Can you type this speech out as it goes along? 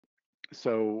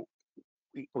So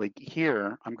like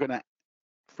here, I'm gonna,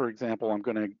 for example, I'm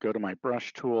gonna go to my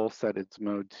brush tool, set its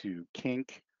mode to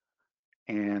kink,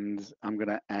 and I'm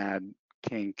gonna add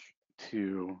kink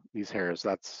to these hairs.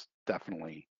 That's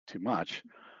definitely too much.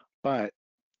 But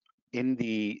in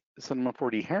the Cinema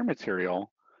 4D hair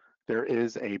material, there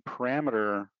is a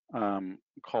parameter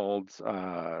called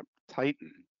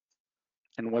Tighten.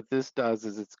 And what this does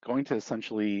is it's going to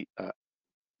essentially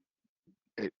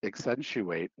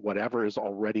accentuate whatever is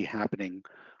already happening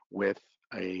with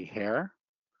a hair.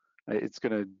 It's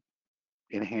going to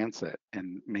enhance it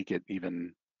and make it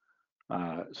even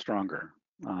stronger.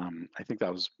 I think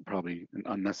that was probably an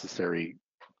unnecessary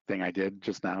thing I did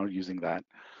just now using that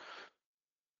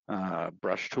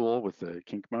brush tool with the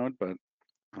kink mode, but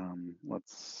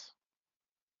let's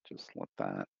just let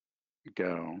that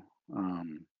go.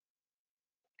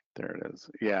 There it is.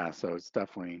 Yeah, so it's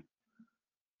definitely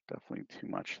too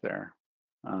much there.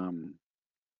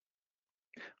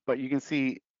 But you can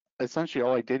see essentially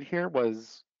all I did here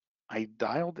was I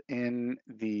dialed in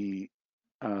the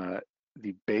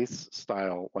base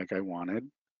style like I wanted.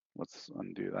 Let's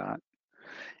undo that.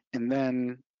 And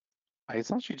then I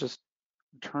essentially just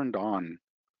turned on,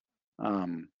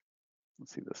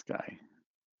 let's see this guy.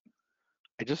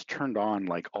 I just turned on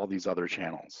like all these other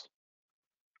channels.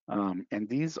 And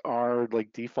these are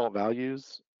like default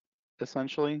values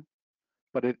essentially,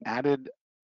 but it added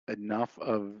enough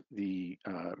of the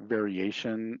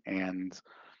variation and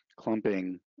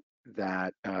clumping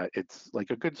that it's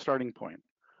like a good starting point.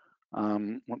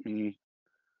 Let me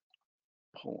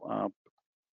pull up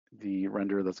the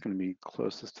render that's going to be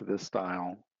closest to this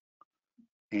style,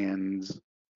 and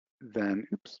then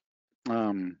oops,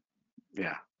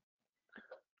 yeah,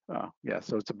 oh yeah.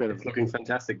 So it's a bit It's looking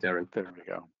fantastic, Darren. There we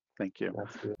go. Thank you.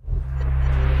 That's good.